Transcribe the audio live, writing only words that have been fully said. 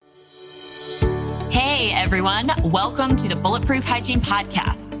everyone. Welcome to the Bulletproof Hygiene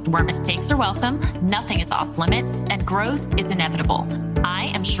Podcast, where mistakes are welcome, nothing is off limits, and growth is inevitable.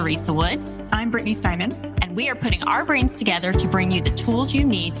 I am Sharisa Wood. I'm Brittany Steinman. And we are putting our brains together to bring you the tools you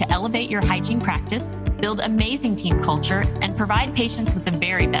need to elevate your hygiene practice, build amazing team culture, and provide patients with the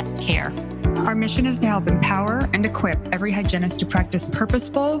very best care. Our mission is to help empower and equip every hygienist to practice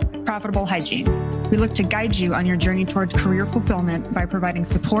purposeful, profitable hygiene. We look to guide you on your journey toward career fulfillment by providing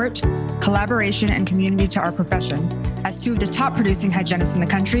support, collaboration, and community to our profession. As two of the top producing hygienists in the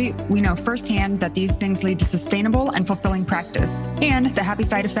country, we know firsthand that these things lead to sustainable and fulfilling practice and the happy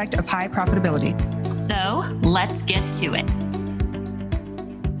side effect of high profitability. So let's get to it.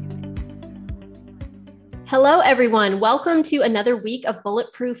 Hello, everyone. Welcome to another week of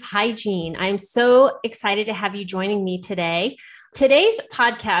Bulletproof Hygiene. I'm so excited to have you joining me today. Today's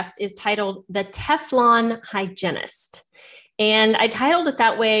podcast is titled The Teflon Hygienist. And I titled it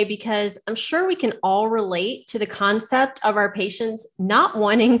that way because I'm sure we can all relate to the concept of our patients not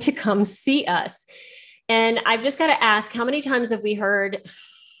wanting to come see us. And I've just got to ask, how many times have we heard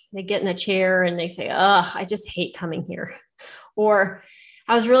they get in the chair and they say, "Ugh, I just hate coming here." Or,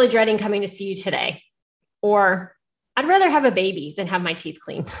 "I was really dreading coming to see you today." Or, "I'd rather have a baby than have my teeth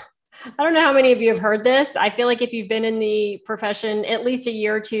cleaned." I don't know how many of you have heard this. I feel like if you've been in the profession at least a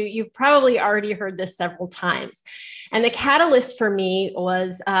year or two, you've probably already heard this several times. And the catalyst for me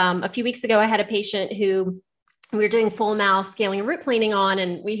was a few weeks ago, I had a patient who we were doing full mouth scaling and root planing on,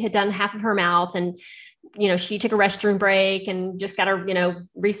 and we had done half of her mouth. And, she took a restroom break and just got her,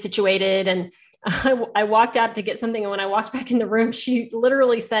 resituated. And I walked out to get something. And when I walked back in the room, she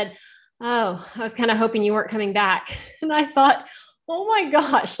literally said, "Oh, I was kind of hoping you weren't coming back." And I thought, oh my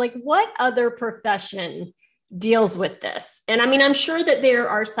gosh, like what other profession deals with this? And I mean, I'm sure that there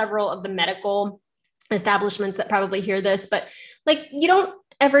are several of the medical establishments that probably hear this, but like you don't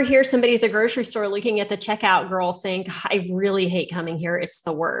ever hear somebody at the grocery store looking at the checkout girl saying, "I really hate coming here. It's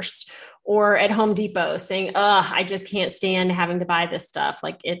the worst." Or at Home Depot saying, "I just can't stand having to buy this stuff.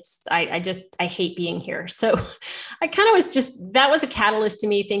 Like I hate being here." So I kind of that was a catalyst to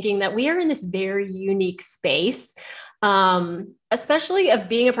me thinking that we are in this very unique space, especially of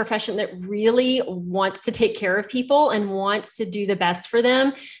being a profession that really wants to take care of people and wants to do the best for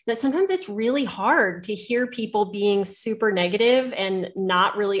them, that sometimes it's really hard to hear people being super negative and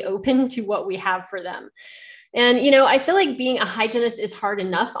not really open to what we have for them. And, I feel like being a hygienist is hard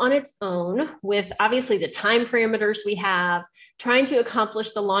enough on its own with obviously the time parameters we have, trying to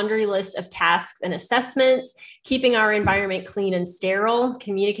accomplish the laundry list of tasks and assessments, keeping our environment clean and sterile,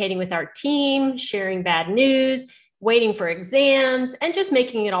 communicating with our team, sharing bad news, waiting for exams, and just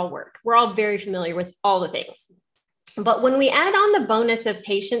making it all work. We're all very familiar with all the things. But when we add on the bonus of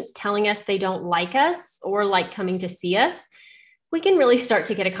patients telling us they don't like us or like coming to see us, we can really start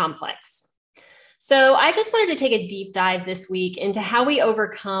to get a complex. So I just wanted to take a deep dive this week into how we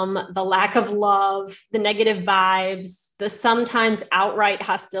overcome the lack of love, the negative vibes, the sometimes outright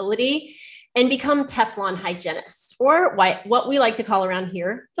hostility, and become Teflon hygienists, or what we like to call around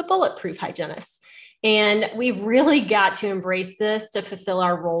here, the bulletproof hygienists. And we've really got to embrace this to fulfill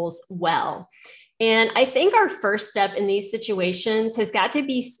our roles well. And I think our first step in these situations has got to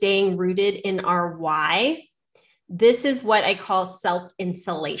be staying rooted in our why. This is what I call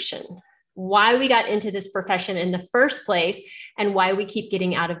self-insulation. Why we got into this profession in the first place and why we keep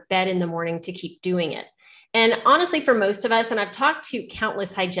getting out of bed in the morning to keep doing it. And honestly, for most of us, and I've talked to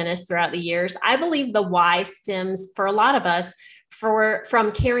countless hygienists throughout the years, I believe the why stems for a lot of us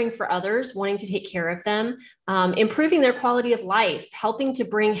from caring for others, wanting to take care of them, improving their quality of life, helping to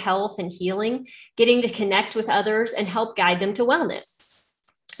bring health and healing, getting to connect with others and help guide them to wellness.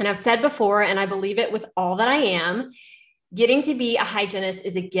 And I've said before, and I believe it with all that I am, getting to be a hygienist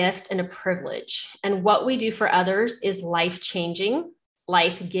is a gift and a privilege. And what we do for others is life-changing,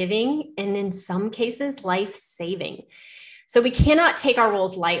 life-giving, and in some cases, life-saving. So we cannot take our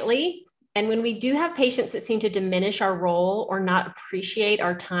roles lightly. And when we do have patients that seem to diminish our role or not appreciate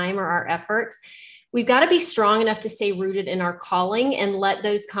our time or our efforts, we've got to be strong enough to stay rooted in our calling and let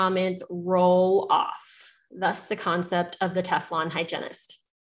those comments roll off. Thus the concept of the Teflon hygienist.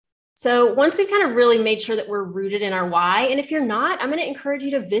 So once we've kind of really made sure that we're rooted in our why, and if you're not, I'm going to encourage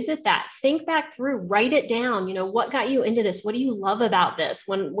you to visit that, think back through, write it down. What got you into this? What do you love about this?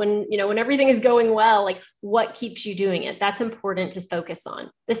 When everything is going well, like what keeps you doing it? That's important to focus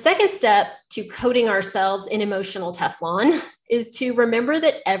on. The second step to coating ourselves in emotional Teflon is to remember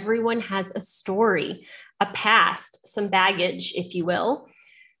that everyone has a story, a past, some baggage, if you will.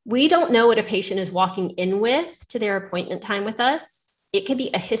 We don't know what a patient is walking in with to their appointment time with us. It could be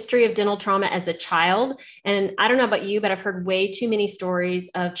a history of dental trauma as a child. And I don't know about you, but I've heard way too many stories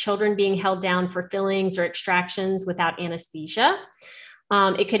of children being held down for fillings or extractions without anesthesia.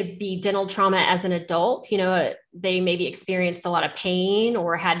 It could be dental trauma as an adult. They maybe experienced a lot of pain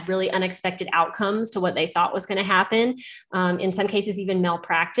or had really unexpected outcomes to what they thought was going to happen. In some cases, even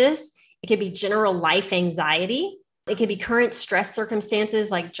malpractice. It could be general life anxiety. It could be current stress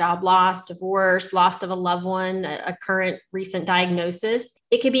circumstances like job loss, divorce, loss of a loved one, a current recent diagnosis.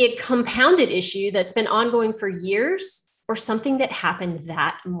 It could be a compounded issue that's been ongoing for years or something that happened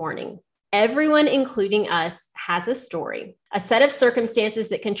that morning. Everyone, including us, has a story, a set of circumstances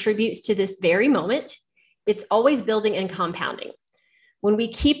that contributes to this very moment. It's always building and compounding. When we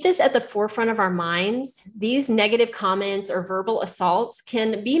keep this at the forefront of our minds, these negative comments or verbal assaults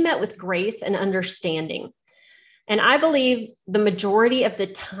can be met with grace and understanding. And I believe the majority of the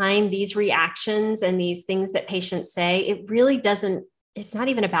time, these reactions and these things that patients say, it's not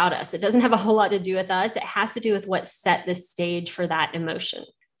even about us. It doesn't have a whole lot to do with us. It has to do with what set the stage for that emotion.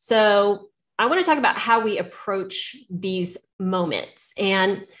 So I want to talk about how we approach these moments.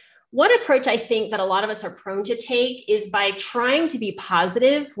 And one approach I think that a lot of us are prone to take is by trying to be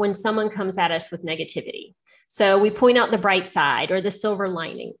positive when someone comes at us with negativity. So we point out the bright side or the silver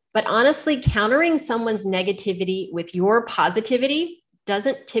lining. But honestly, countering someone's negativity with your positivity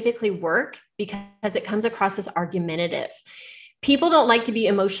doesn't typically work because it comes across as argumentative. People don't like to be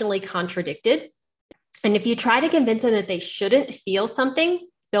emotionally contradicted. And if you try to convince them that they shouldn't feel something,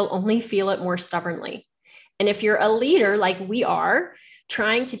 they'll only feel it more stubbornly. And if you're a leader like we are,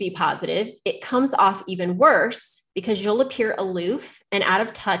 trying to be positive, it comes off even worse because you'll appear aloof and out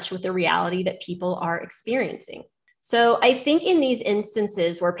of touch with the reality that people are experiencing. So I think in these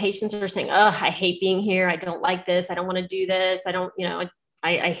instances where patients are saying, oh, I hate being here. I don't like this. I don't want to do this.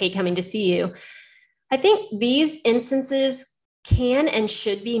 I hate coming to see you. I think these instances can and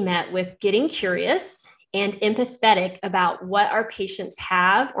should be met with getting curious and empathetic about what our patients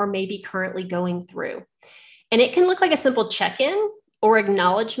have or may be currently going through. And it can look like a simple check-in or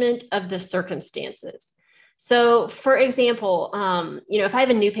acknowledgement of the circumstances. So for example, if I have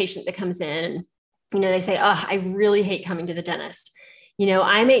a new patient that comes in, they say, oh, I really hate coming to the dentist.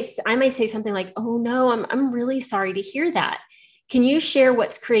 I may say something like, oh no, I'm really sorry to hear that. Can you share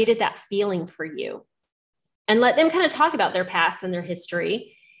what's created that feeling for you? And let them kind of talk about their past and their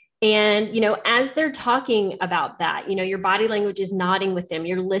history. And, as they're talking about that, your body language is nodding with them.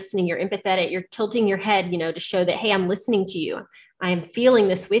 You're listening, you're empathetic, you're tilting your head, to show that, hey, I'm listening to you. I am feeling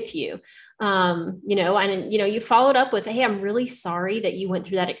this with you. You followed up with, hey, I'm really sorry that you went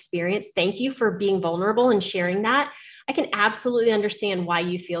through that experience. Thank you for being vulnerable and sharing that. I can absolutely understand why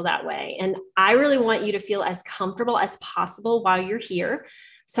you feel that way. And I really want you to feel as comfortable as possible while you're here.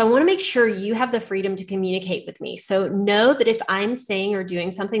 So I want to make sure you have the freedom to communicate with me. So know that if I'm saying or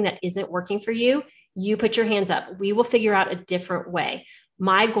doing something that isn't working for you, you put your hands up. We will figure out a different way.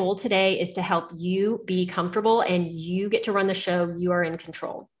 My goal today is to help you be comfortable and you get to run the show. You are in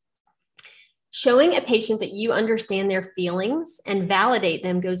control. Showing a patient that you understand their feelings and validate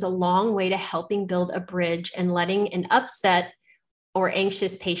them goes a long way to helping build a bridge and letting an upset or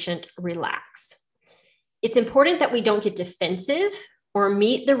anxious patient relax. It's important that we don't get defensive or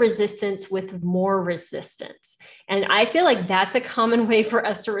meet the resistance with more resistance. And I feel like that's a common way for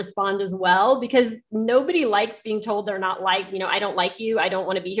us to respond as well, because nobody likes being told they're not liked. I don't like you. I don't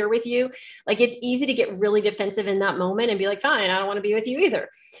want to be here with you. Like, it's easy to get really defensive in that moment and be like, fine, I don't want to be with you either.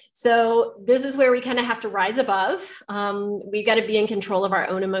 So this is where we kind of have to rise above. We've got to be in control of our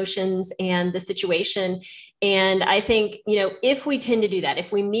own emotions and the situation. And I think, if we tend to do that,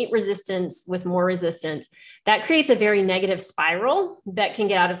 if we meet resistance with more resistance, that creates a very negative spiral that can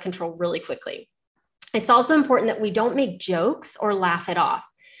get out of control really quickly. It's also important that we don't make jokes or laugh it off.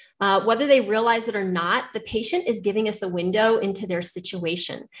 Whether they realize it or not, the patient is giving us a window into their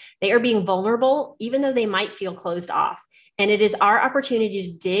situation. They are being vulnerable, even though they might feel closed off. And it is our opportunity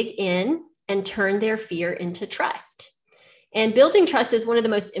to dig in and turn their fear into trust. And building trust is one of the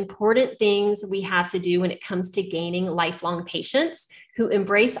most important things we have to do when it comes to gaining lifelong patients who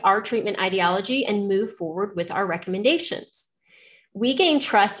embrace our treatment ideology and move forward with our recommendations. We gain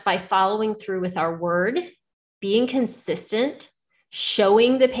trust by following through with our word, being consistent,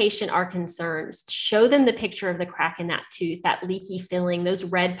 showing the patient our concerns, show them the picture of the crack in that tooth, that leaky filling, those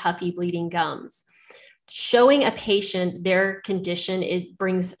red, puffy, bleeding gums. Showing a patient their condition, it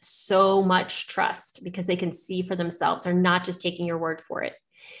brings so much trust because they can see for themselves. They're not just taking your word for it.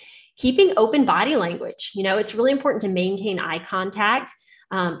 Keeping open body language. It's really important to maintain eye contact.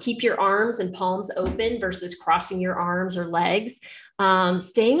 Keep your arms and palms open versus crossing your arms or legs.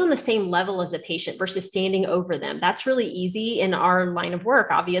 Staying on the same level as the patient versus standing over them. That's really easy in our line of work.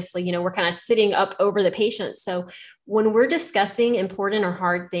 Obviously, we're kind of sitting up over the patient. So when we're discussing important or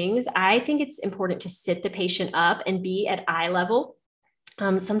hard things, I think it's important to sit the patient up and be at eye level.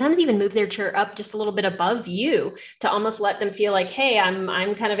 Sometimes even move their chair up just a little bit above you to almost let them feel like, hey,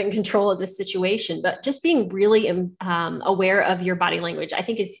 I'm kind of in control of this situation. But just being really aware of your body language, I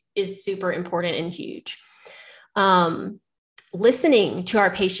think is super important and huge. Listening to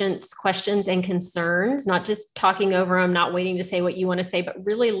our patients' questions and concerns, not just talking over them, not waiting to say what you want to say, but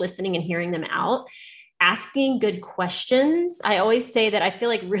really listening and hearing them out. Asking good questions. I always say that I feel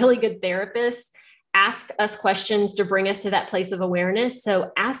like really good therapists ask us questions to bring us to that place of awareness.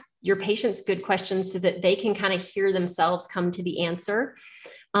 So ask your patients good questions so that they can kind of hear themselves come to the answer,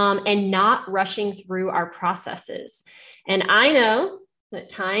 and not rushing through our processes. And I know that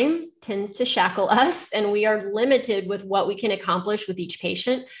time tends to shackle us and we are limited with what we can accomplish with each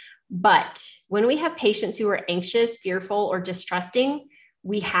patient. But when we have patients who are anxious, fearful, or distrusting,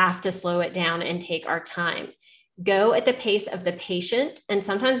 we have to slow it down and take our time. Go at the pace of the patient. And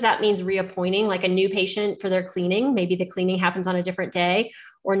sometimes that means reappointing like a new patient for their cleaning. Maybe the cleaning happens on a different day,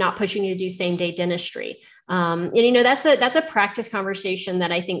 or not pushing you to do same day dentistry. And that's a practice conversation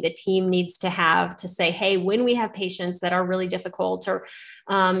that I think the team needs to have to say, hey, when we have patients that are really difficult or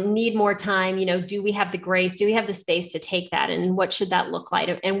need more time, do we have the grace? Do we have the space to take that? And what should that look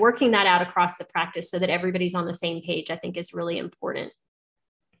like? And working that out across the practice so that everybody's on the same page, I think is really important.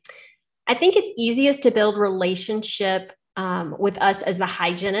 I think it's easiest to build relationship with us as the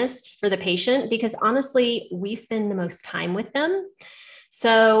hygienist for the patient, because honestly, we spend the most time with them.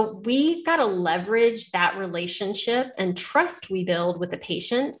 So we got to leverage that relationship and trust we build with the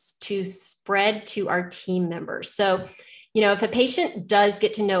patients to spread to our team members. So, if a patient does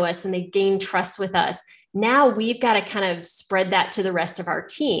get to know us and they gain trust with us, now we've got to kind of spread that to the rest of our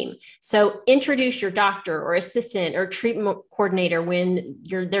team. So introduce your doctor or assistant or treatment coordinator when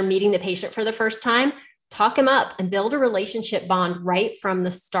they're meeting the patient for the first time. Talk them up and build a relationship bond right from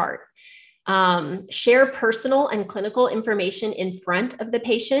the start. Share personal and clinical information in front of the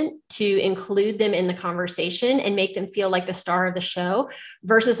patient to include them in the conversation and make them feel like the star of the show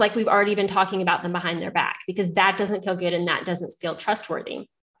versus like we've already been talking about them behind their back, because that doesn't feel good and that doesn't feel trustworthy.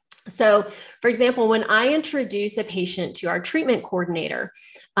 So, for example, when I introduce a patient to our treatment coordinator,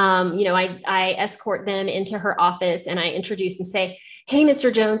 I escort them into her office and I introduce and say, hey,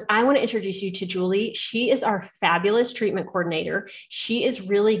 Mr. Jones, I want to introduce you to Julie. She is our fabulous treatment coordinator. She is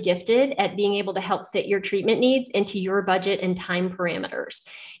really gifted at being able to help fit your treatment needs into your budget and time parameters.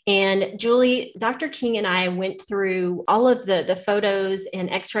 And Julie, Dr. King and I went through all of the photos and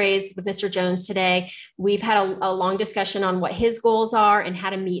x-rays with Mr. Jones today. We've had a long discussion on what his goals are and how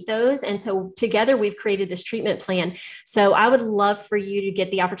to meet those. And so together we've created this treatment plan. So I would love for you to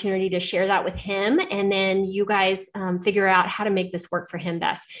get the opportunity to share that with him. And then you guys figure out how to make this work for him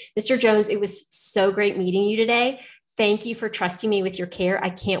best. Mr. Jones, it was so great meeting you today. Thank you for trusting me with your care. I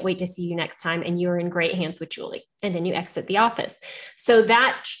can't wait to see you next time. And you're in great hands with Julie. And then you exit the office. So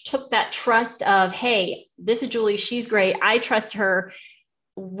that took that trust of, hey, this is Julie. She's great. I trust her.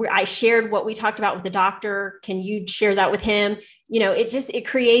 I shared what we talked about with the doctor. Can you share that with him? It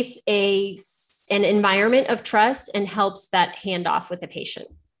creates an environment of trust and helps that handoff with the patient.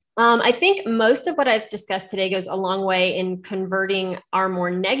 I think most of what I've discussed today goes a long way in converting our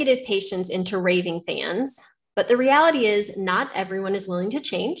more negative patients into raving fans. But the reality is not everyone is willing to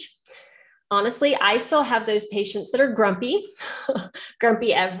change. Honestly, I still have those patients that are grumpy,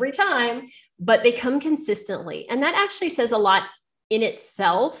 grumpy every time, but they come consistently. And that actually says a lot in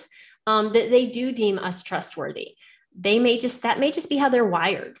itself, that they do deem us trustworthy. That may just be how they're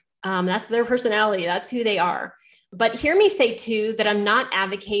wired. That's their personality. That's who they are. But hear me say too, that I'm not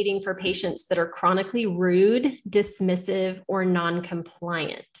advocating for patients that are chronically rude, dismissive, or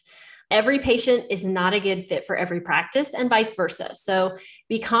non-compliant. Every patient is not a good fit for every practice and vice versa. So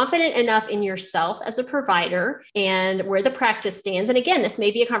be confident enough in yourself as a provider and where the practice stands. And again, this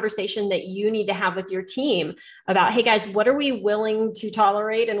may be a conversation that you need to have with your team about, hey guys, what are we willing to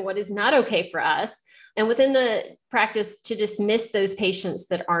tolerate and what is not okay for us? And within the practice, to dismiss those patients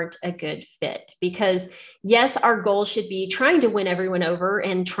that aren't a good fit. Because yes, our goal should be trying to win everyone over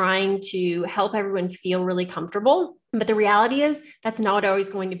and trying to help everyone feel really comfortable. But the reality is that's not always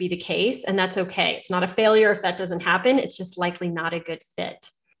going to be the case. And that's okay. It's not a failure if that doesn't happen. It's just likely not a good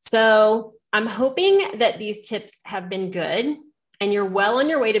fit. So I'm hoping that these tips have been good and you're well on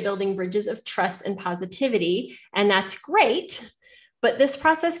your way to building bridges of trust and positivity. And that's great. But this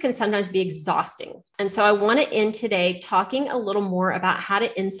process can sometimes be exhausting. And so I want to end today talking a little more about how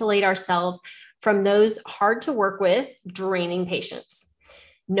to insulate ourselves from those hard to work with, draining patients.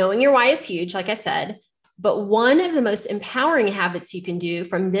 Knowing your why is huge, like I said, but one of the most empowering habits you can do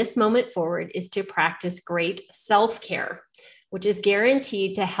from this moment forward is to practice great self-care, which is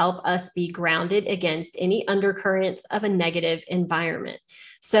guaranteed to help us be grounded against any undercurrents of a negative environment.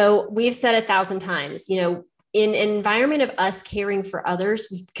 So we've said 1,000 times, in an environment of us caring for others,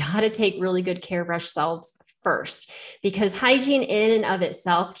 we've got to take really good care of ourselves first, because hygiene in and of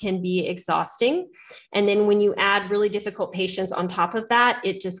itself can be exhausting. And then when you add really difficult patients on top of that,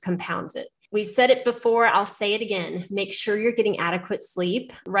 it just compounds it. We've said it before, I'll say it again. Make sure you're getting adequate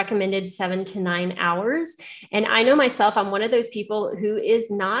sleep, recommended 7 to 9 hours. And I know myself, I'm one of those people who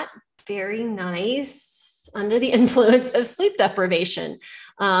is not very nice under the influence of sleep deprivation.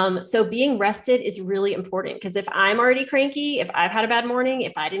 So being rested is really important, because if I'm already cranky, if I've had a bad morning,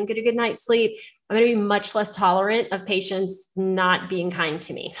 if I didn't get a good night's sleep, I'm going to be much less tolerant of patients not being kind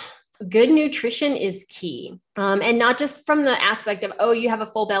to me. Good nutrition is key. And not just from the aspect of, you have a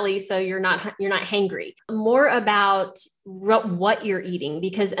full belly, so you're not hangry. More about what you're eating,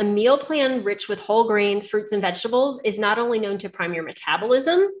 because a meal plan rich with whole grains, fruits, and vegetables is not only known to prime your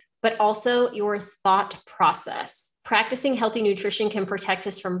metabolism, but also your thought process. Practicing healthy nutrition can protect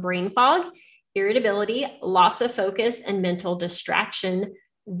us from brain fog, irritability, loss of focus, and mental distraction,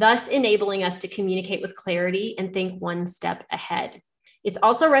 thus enabling us to communicate with clarity and think one step ahead. It's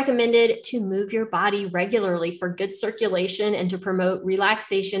also recommended to move your body regularly for good circulation and to promote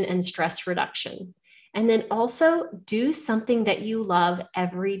relaxation and stress reduction. And then also do something that you love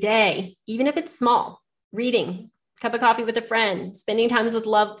every day, even if it's small. Reading, cup of coffee with a friend, spending time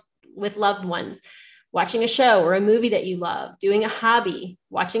with loved ones, watching a show or a movie that you love, doing a hobby,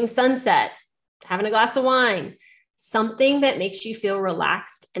 watching sunset, having a glass of wine, something that makes you feel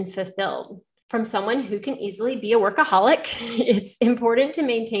relaxed and fulfilled. From someone who can easily be a workaholic, it's important to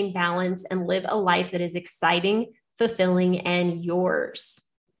maintain balance and live a life that is exciting, fulfilling, and yours.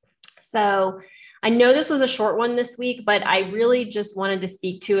 So I know this was a short one this week, but I really just wanted to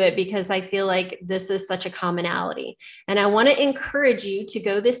speak to it because I feel like this is such a commonality. And I want to encourage you to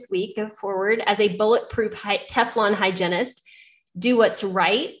go forward as a bulletproof Teflon hygienist. Do what's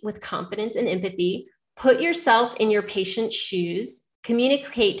right with confidence and empathy. Put yourself in your patient's shoes.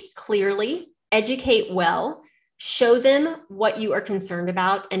 Communicate clearly. Educate well. Show them what you are concerned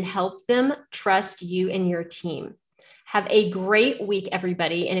about and help them trust you and your team. Have a great week,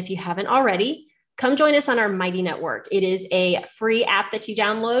 everybody. And if you haven't already, come join us on our Mighty Network. It is a free app that you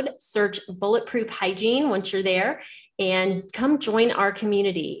download. Search Bulletproof Hygiene once you're there and come join our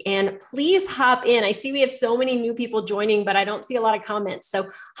community. And please hop in. I see we have so many new people joining, but I don't see a lot of comments. So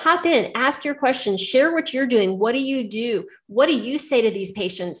hop in, ask your questions, share what you're doing. What do you do? What do you say to these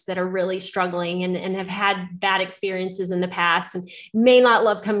patients that are really struggling and have had bad experiences in the past and may not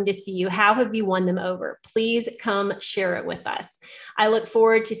love coming to see you? How have you won them over? Please come share it with us. I look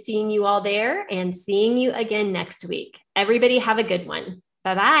forward to seeing you all there and seeing you again next week. Everybody have a good one.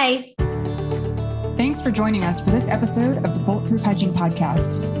 Bye-bye. Thanks for joining us for this episode of the Bulletproof Hygiene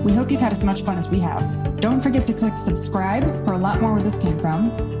Podcast. We hope you've had as much fun as we have. Don't forget to click subscribe for a lot more where this came from.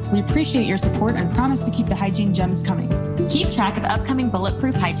 We appreciate your support and promise to keep the hygiene gems coming. Keep track of upcoming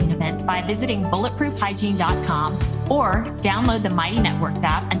Bulletproof Hygiene events by visiting bulletproofhygiene.com or download the Mighty Networks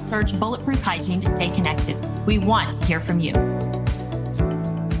app and search Bulletproof Hygiene to stay connected. We want to hear from you.